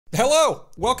Hello!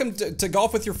 Welcome to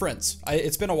Golf with Your Friends.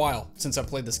 It's been a while since I've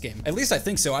played this game. At least I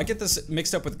think so. I get this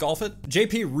mixed up with Golf It.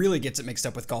 JP really gets it mixed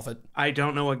up with Golf It. I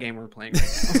don't know what game we're playing right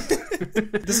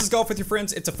now. This is Golf with Your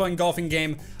Friends. It's a fun golfing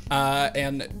game,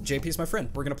 and JP's my friend.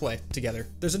 We're gonna play together.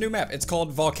 There's a new map. It's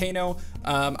called Volcano.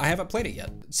 I haven't played it yet.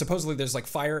 Supposedly there's like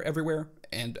fire everywhere,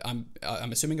 and I'm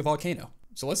assuming a volcano.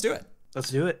 So let's do it. Let's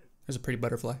do it. There's a pretty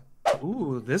butterfly.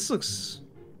 Ooh, this looks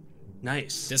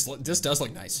nice. This does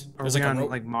look nice. Are There's we like on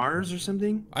like Mars or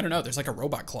something? I don't know. There's like a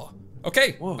robot claw.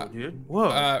 Okay. Whoa, dude.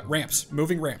 Whoa. Ramps.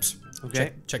 Moving ramps.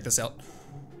 Okay. Check this out.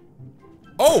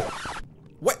 Oh!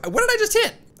 What did I just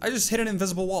hit? I just hit an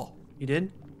invisible wall. You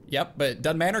did? Yep, but it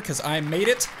doesn't matter because I made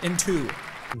it in two.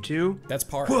 In two? That's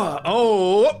par. Whoa.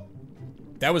 Oh!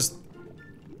 That was...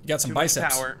 You got some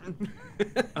biceps. Power.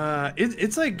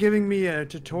 It's like giving me a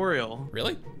tutorial.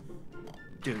 Really?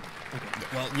 Dude. Okay.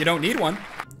 Well, you don't need one.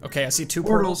 Okay, I see two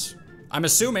portals. I'm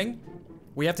assuming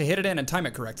we have to hit it in and time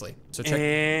it correctly. So check.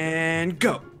 And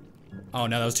go. Oh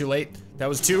no, that was too late. That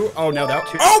was two. Oh no, that.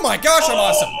 Oh my gosh, I'm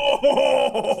awesome.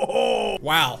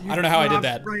 Wow, I don't know how I did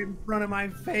that. Right in front of my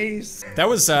face. That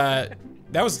was a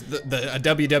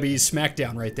WWE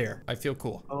SmackDown right there. I feel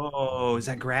cool. Oh, is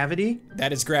that gravity?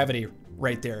 That is gravity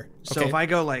right there. So if I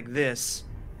go like this,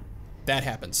 that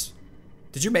happens.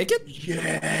 Did you make it?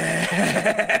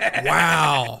 Yeah.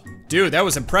 Wow. Dude, that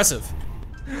was impressive.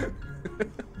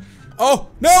 Oh,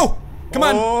 no! Come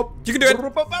on. You can do it.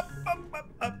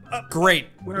 Great.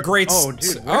 Great. Oh,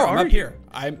 dude. Oh, I'm up here.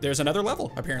 There's another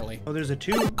level, apparently. Oh, there's a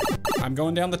tube. I'm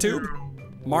going down the tube.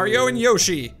 Mario and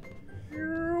Yoshi.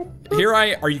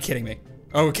 Are you kidding me?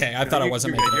 Okay, I thought I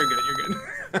wasn't making it. You're good, you're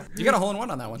good. You got a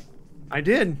hole-in-one on that one. I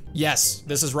did. Yes,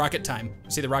 this is rocket time.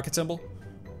 See the rocket symbol?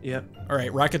 Yep. All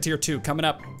right, Rocketeer 2 coming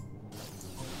up.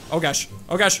 Oh gosh,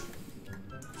 oh gosh.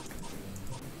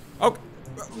 Oh,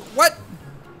 what?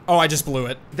 Oh, I just blew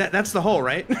it. That's the hole,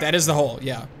 right? That is the hole,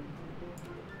 yeah.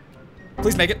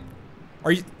 Please make it.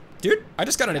 Are you, dude? I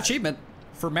just got an achievement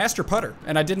for Master Putter,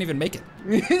 and I didn't even make it.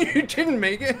 You didn't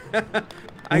make it?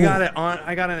 I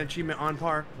got an achievement on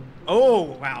par. Oh,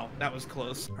 wow, that was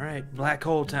close. All right, black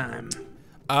hole time.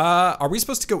 Are we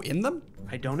supposed to go in them?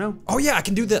 I don't know. Oh yeah, I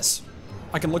can do this.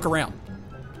 I can look around.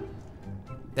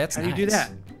 That's nice. How do you do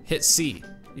that? Hit C.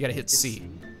 You gotta hit C.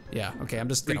 Yeah, okay, I'm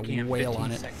just gonna wail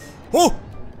on it. Seconds. Oh!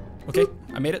 Okay,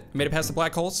 I made it. Made it past the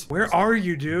black holes. Where are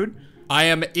you, dude? I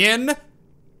am in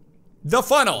the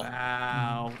funnel.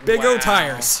 Wow. Big O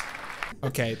tires.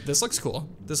 Okay, this looks cool.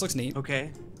 This looks neat.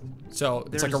 Okay. So,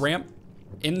 it's like a ramp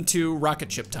into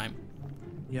rocket ship time.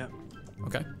 Yep.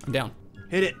 Okay, I'm down.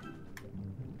 Hit it.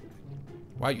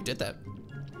 Wow, you did that.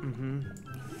 Mm-hmm.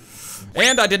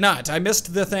 And I did not. I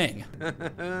missed the thing.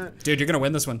 Dude, you're gonna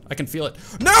win this one. I can feel it.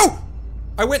 No!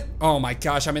 I went. Oh my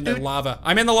gosh, I'm in the lava.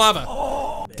 I'm in the lava.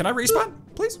 Oh. Can I respawn,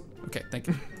 please? Okay, thank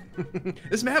you.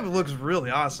 This map looks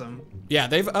really awesome. Yeah,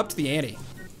 they've upped the ante.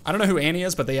 I don't know who Annie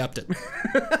is, but they upped it.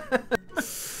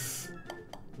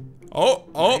 Oh.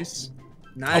 Nice.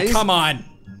 Nice. Oh, come on.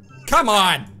 Come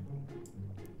on.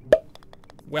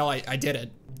 Well, I did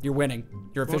it. You're winning.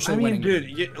 You're officially winning.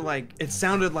 Dude, it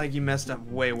sounded like you messed up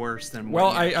way worse than. Well,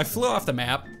 I flew off the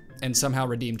map and somehow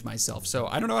redeemed myself. So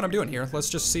I don't know what I'm doing here. Let's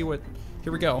just see what.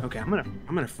 Here we go. Okay, I'm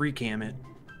gonna free cam it.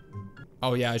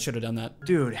 Oh yeah, I should have done that.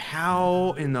 Dude,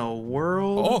 how in the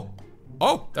world?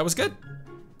 Oh, that was good.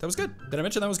 That was good. Did I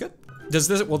mention that was good?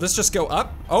 Will this just go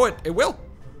up? Oh, it will.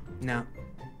 No.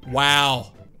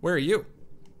 Wow. Where are you?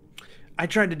 I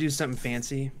tried to do something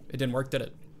fancy. It didn't work, did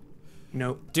it?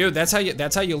 Nope. Dude, that's how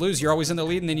you lose. You're always in the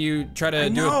lead, and then you try to I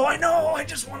know. I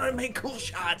just want to make cool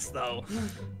shots, though.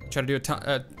 Try to do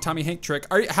a Tommy Hank trick.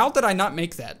 How did I not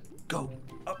make that? Go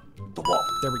up the wall.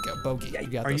 There we go, bogey. Yeah, you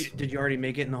got this. Did you already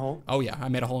make it in the hole? Oh yeah, I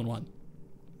made a hole-in-one.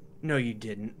 No, you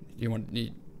didn't. You want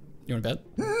to bet?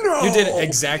 No. You did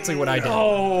exactly what I did.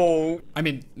 No. I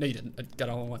mean, no, you didn't. I got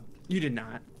a hole-in-one. You did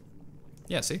not.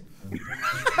 Yeah, see?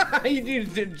 You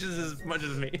did just as much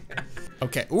as me.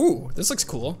 Okay. Ooh, this looks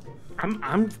cool.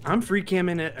 I'm free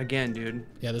camming it again, dude.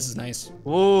 Yeah, this is nice.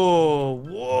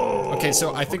 Whoa. Okay,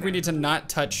 so I think we need to not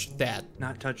touch that.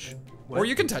 Not touch what? Or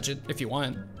you can touch it if you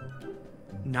want.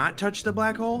 Not touch the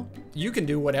black hole? You can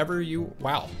do whatever you.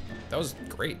 Wow, that was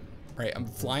great. All right, I'm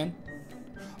flying.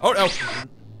 Oh no,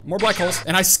 more black holes,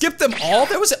 and I skipped them all.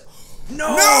 That was it.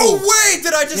 No way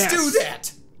did I just do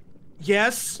that?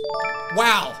 Yes.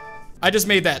 Wow, I just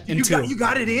made that in two. You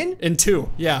got it in? In two,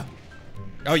 yeah.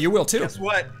 Oh, you will too. Guess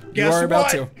what? You are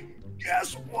about to.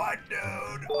 Guess what, dude?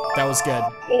 That was good.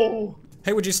 Oh.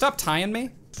 Hey, would you stop tying me?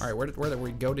 All right, where did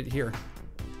we go to here?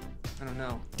 I don't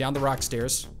know. Down the rock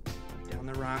stairs. Down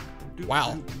the rock.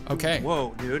 Wow. Okay.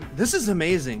 Whoa, dude. This is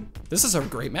amazing. This is a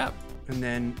great map. And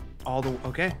then all the,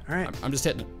 okay, all right. I'm just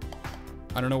hitting it.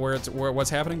 I don't know what's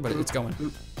happening, but it's going.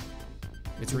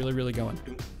 It's really, really going.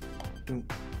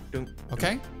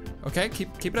 Okay, okay,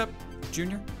 keep it up,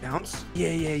 Junior. Bounce.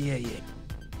 Yeah.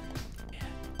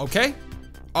 Okay.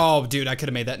 Oh, dude, I could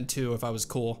have made that in 2 if I was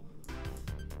cool.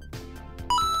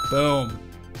 Boom.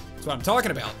 That's what I'm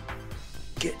talking about.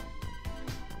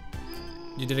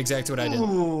 You did exactly what I did.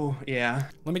 Ooh, yeah.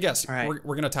 Let me guess. All right.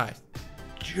 We're gonna tie.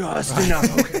 Just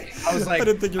enough. Okay. I was like, I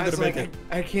didn't think you were gonna make it.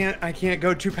 I can't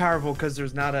go too powerful because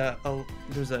there's not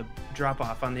there's a drop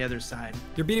off on the other side.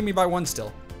 You're beating me by 1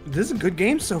 still. This is a good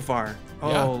game so far. Oh,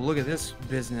 Yeah. look at this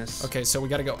business. Okay, so we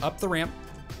got to go up the ramp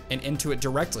and into it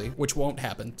directly, which won't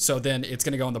happen. So then it's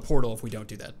gonna go in the portal if we don't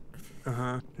do that.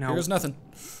 Now Here goes nothing.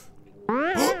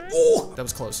 Oh, that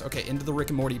was close. Okay, into the Rick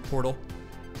and Morty portal.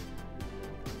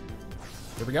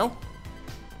 There we go.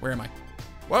 Where am I?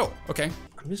 Whoa. Okay.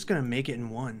 I'm just gonna make it in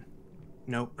 1.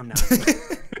 Nope, I'm not.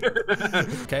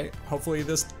 Okay. Hopefully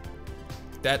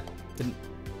that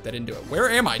didn't do it. Where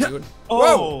am I, dude?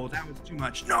 Oh, that was too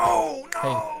much. No. Hey,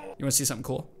 you want to see something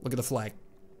cool? Look at the flag.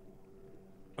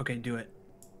 Okay, do it.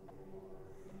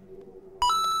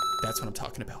 That's what I'm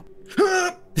talking about.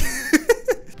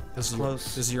 This is Close.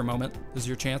 This is your moment. This is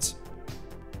your chance.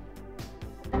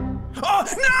 Oh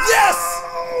no! Yes!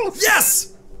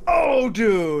 Yes! Oh,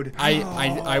 dude.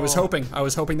 I was hoping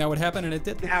that would happen, and it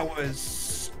did. That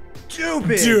was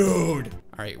stupid. Dude.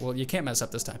 All right. Well, you can't mess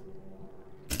up this time.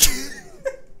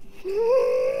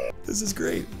 This is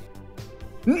great.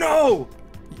 No.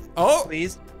 Oh.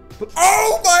 Please.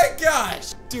 Oh my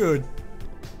gosh, dude.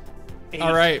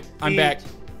 All right, I'm back.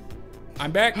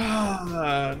 I'm back.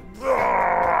 There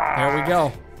we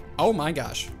go. Oh my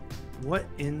gosh. What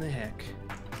in the heck?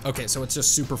 Okay, so it's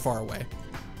just super far away.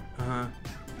 Uh-huh.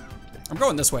 I'm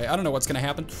going this way. I don't know what's gonna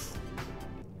happen,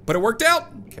 but it worked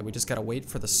out. Okay, we just gotta wait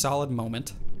for the solid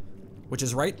moment, which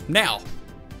is right now.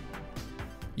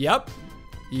 Yep.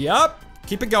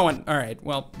 Keep it going. All right,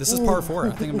 well, this is par 4.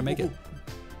 I think I'm gonna make it.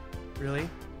 Really?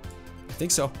 I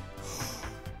think so.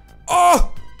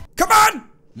 Oh, come on.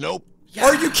 Nope. Yeah.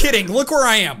 Are you kidding? Look where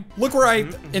I am. Look where I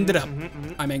ended up.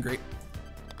 I'm angry.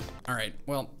 All right,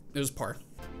 well, it was par.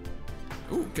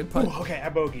 Ooh, good putt. Ooh, okay, I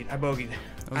bogeyed.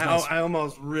 Nice. I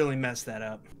almost really messed that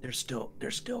up. There's still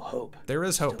hope. There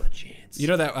is hope. Still a chance. You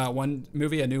know that one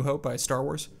movie, A New Hope by Star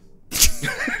Wars? Here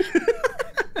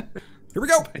we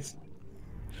go.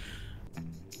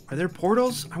 Are there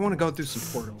portals? I want to go through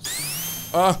some portals.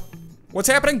 What's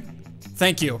happening?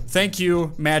 Thank you,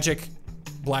 magic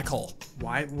black hole.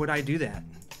 Why would I do that?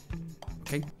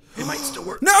 Okay. It might still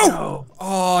work. No!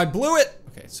 Oh, I blew it.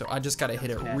 Okay, so I just gotta hit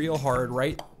it real hard,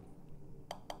 right?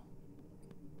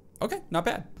 Okay, not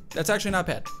bad. That's actually not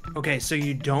bad. Okay, so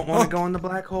you don't want to go in the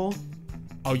black hole?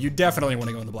 Oh, you definitely want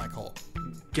to go in the black hole.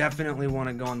 Definitely want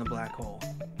to go in the black hole.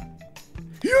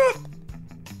 Yep.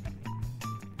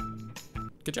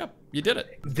 Good job. You did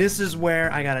it. This is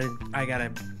where I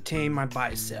gotta tame my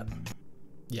bicep.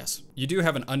 Yes. You do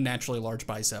have an unnaturally large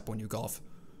bicep when you golf.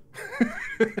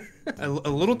 a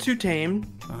little too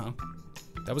tame. Uh-huh.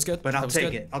 That was good. But I'll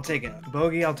take it.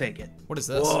 Bogey, I'll take it. What is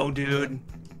this? Whoa, dude.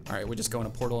 All right, we just go in a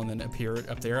portal and then appear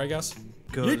up there, I guess.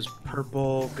 Goes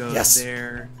purple, goes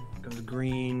there, goes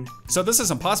green. So this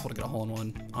is impossible to get a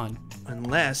hole-in-one on.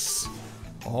 Unless...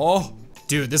 Oh,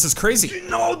 dude, this is crazy.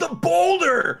 No, the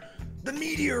boulder! The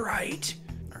meteorite!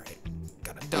 All right,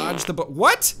 gotta dodge the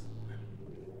what?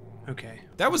 Okay.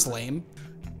 That was lame.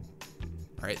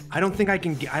 All right. I don't think I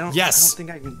can get, I don't Yes.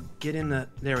 think I can get in the,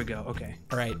 there we go, okay.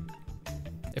 All right.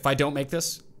 If I don't make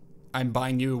this, I'm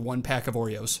buying you 1 pack of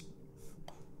Oreos.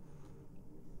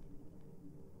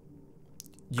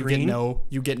 You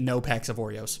get no packs of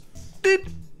Oreos. Beep.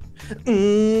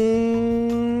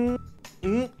 Ooh,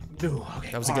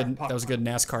 okay. That was a good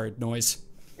NASCAR noise.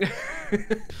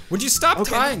 Would you stop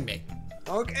tying me?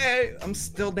 Okay, I'm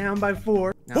still down by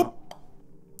 4. No. Whoop.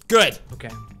 Good. Okay.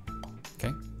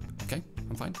 Okay,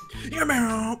 I'm fine.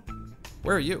 Yeah,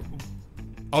 Where are you?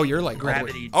 Oh, you're like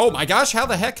gravity. Oh my gosh, how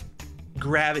the heck?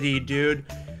 Gravity, dude.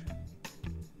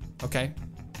 Okay.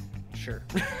 Sure.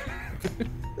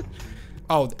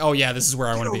 Oh yeah, this is where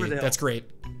I want to be. there. That's great.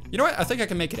 You know what? I think I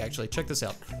can make it actually. Check this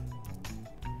out.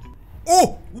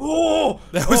 Oh! Whoa!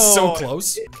 That was so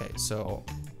close. Okay, so.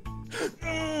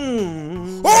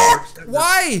 Mm. Oh!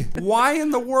 Why? Why in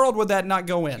the world would that not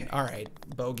go in? All right,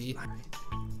 bogey.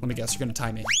 Let me guess, you're gonna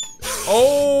tie me.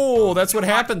 Oh, that's what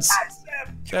happens.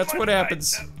 That's what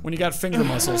happens when you got finger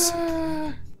muscles.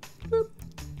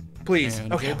 Please.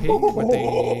 And Okay. JP with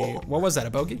a, what was that, a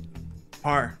bogey?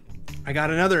 Par. I got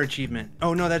another achievement.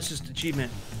 Oh no, that's just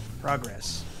achievement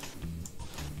progress.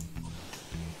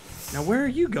 Now where are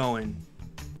you going?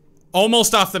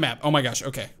 Almost off the map. Oh my gosh,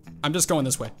 okay. I'm just going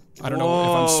this way. I don't know if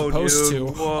I'm supposed to.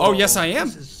 Whoa. Oh, yes I am.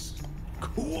 This is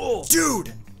cool.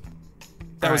 Dude!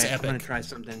 That was Alright, epic. I'm gonna try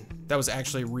something. That was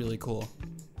actually really cool.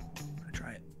 I'm gonna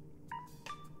try it.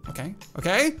 Okay,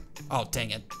 okay. Oh,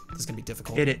 dang it. This is gonna be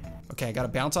difficult. Hit it. Okay, I gotta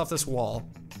bounce off this wall.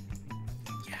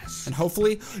 Yes. And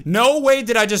hopefully, no way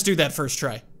did I just do that first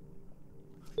try.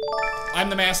 I'm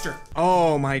the master.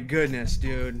 Oh my goodness,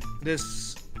 dude.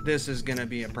 This is gonna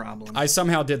be a problem. I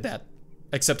somehow did that,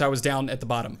 except I was down at the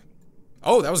bottom.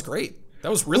 Oh, that was great. That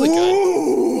was really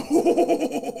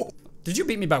good. Did you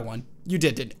beat me by 1? You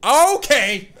did, didn't you?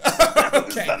 Okay.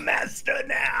 Okay. The master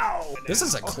now. This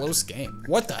is a close game.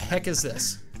 What the heck is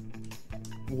this?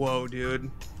 Whoa, dude.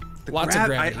 Lots of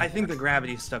gravity. I think the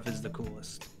gravity stuff is the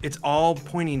coolest. It's all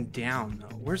pointing down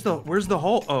though. Where's the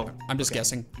hole? Oh. I'm just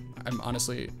guessing. I'm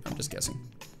just guessing.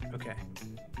 Okay.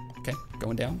 Okay,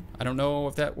 going down. I don't know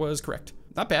if that was correct.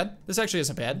 Not bad. This actually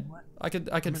isn't bad. I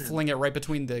could fling it right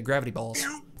between the gravity balls.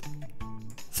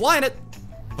 Flying it.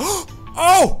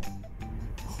 Oh!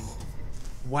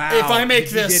 Wow. If I make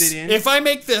Did you this, get it in? if I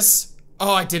make this,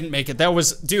 oh, I didn't make it. That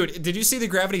was, dude, did you see the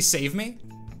gravity save me?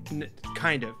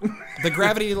 Kind of. The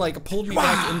gravity like pulled me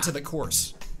back into the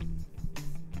course.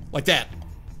 Like that.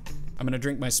 I'm gonna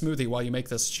drink my smoothie while you make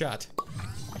this shot.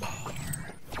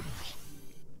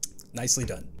 Nicely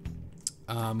done.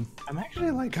 I'm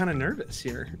actually like kind of nervous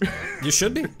here. You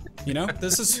should be. You know,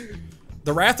 this is,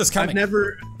 the wrath is coming.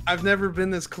 I've never been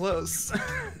this close.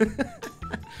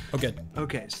 Oh, good.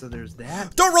 Okay, so there's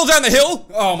that. Don't roll down the hill!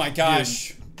 Oh my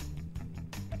gosh.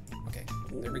 Okay,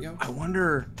 there we go. I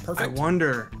wonder. Perfect. I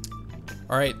wonder.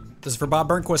 All right, this is for Bob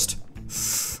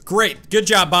Burnquist. Great, good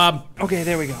job, Bob. Okay,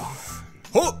 there we go.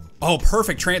 Oh,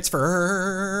 perfect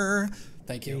transfer.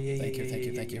 Thank you, thank you, thank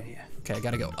you, thank you. Yeah. Okay, I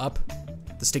gotta go up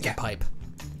the stinking pipe.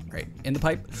 Right, in the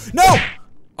pipe. No!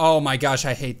 Oh my gosh,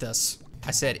 I hate this.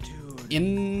 I said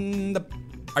in the,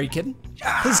 are you kidding?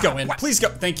 Please go in, please go.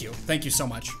 Thank you so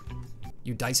much.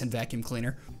 You Dyson vacuum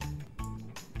cleaner.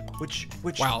 Which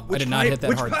Wow, I did pipe? not hit that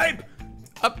which hard. Pipe?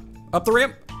 Up the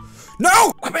ramp.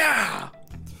 No!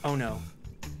 Oh no.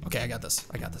 Okay, I got this.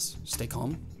 Stay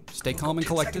calm. Stay calm and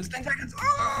collected. 10 seconds.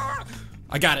 Ah!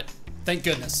 I got it. Thank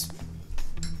goodness.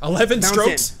 11 Bounce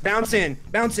strokes. Bounce in,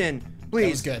 please.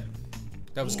 That was good.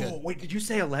 That was good. Oh, wait, did you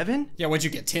say 11? Yeah, what'd you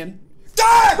get? 10?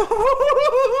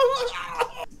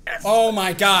 Oh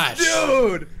my gosh.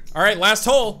 Dude! All right, last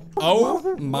hole. Oh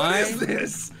What my is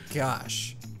this?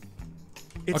 gosh.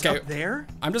 It's Okay. up there?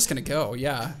 I'm just gonna go,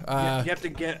 yeah. You have to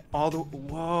get all the,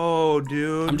 whoa,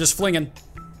 dude. I'm just flinging.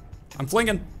 I'm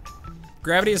flinging.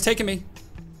 Gravity is taking me.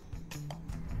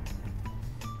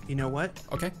 You know what?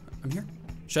 Okay, I'm here.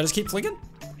 Should I just keep flinging?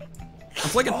 I'm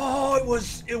flinging.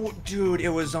 Oh, dude, it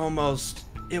was almost.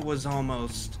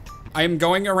 I am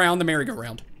going around the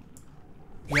merry-go-round.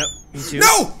 Yep, me too.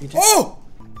 No! Me too. Oh!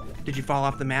 Did you fall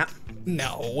off the map?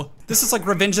 No. This is like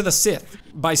Revenge of the Sith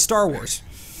by Star Wars.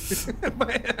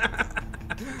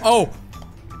 Oh.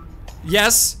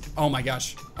 Yes. Oh my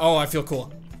gosh. Oh, I feel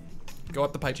cool. Go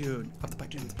up the pipe. Dude. Up the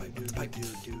pipe, up the pipe, up the pipe.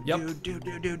 Dude, Yep.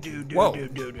 dude, Whoa.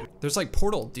 dude. There's like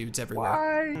portal dudes everywhere.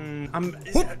 I'm.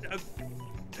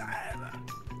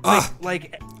 Ah,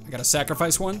 Like. I gotta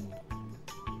sacrifice one.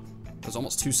 That was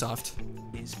almost too soft.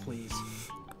 Please.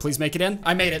 Please make it in.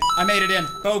 I made it. I made it in.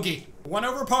 Bogey. 1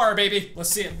 over par, baby. Let's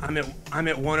see it. I'm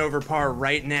at 1 over par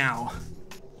right now.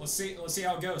 Let's see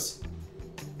how it goes.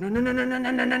 No.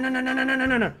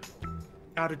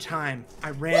 Out of time.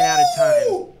 I ran out of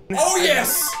time. Oh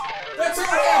yes! That's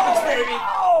how it happens, baby.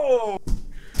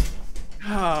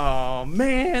 Oh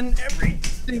man, every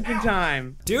stinking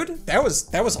time. Dude, that was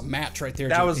a match right there.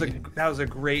 That JP. was a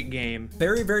great game.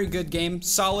 Very, very good game.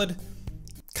 Solid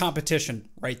competition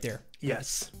right there.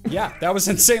 Yes. Yeah, that was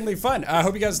insanely fun. I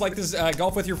hope you guys like this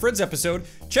Golf with Your Friends episode.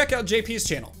 Check out JP's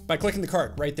channel by clicking the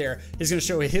card right there. He's gonna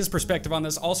show his perspective on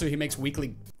this. Also, he makes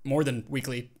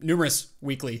numerous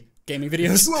weekly gaming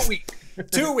videos. 2 a week.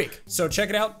 2 a week. So check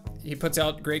it out. He puts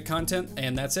out great content,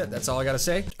 and that's it. That's all I gotta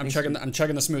say. I'm chugging the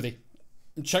smoothie.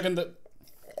 I'm chugging the.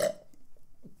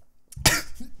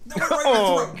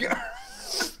 Oh, God.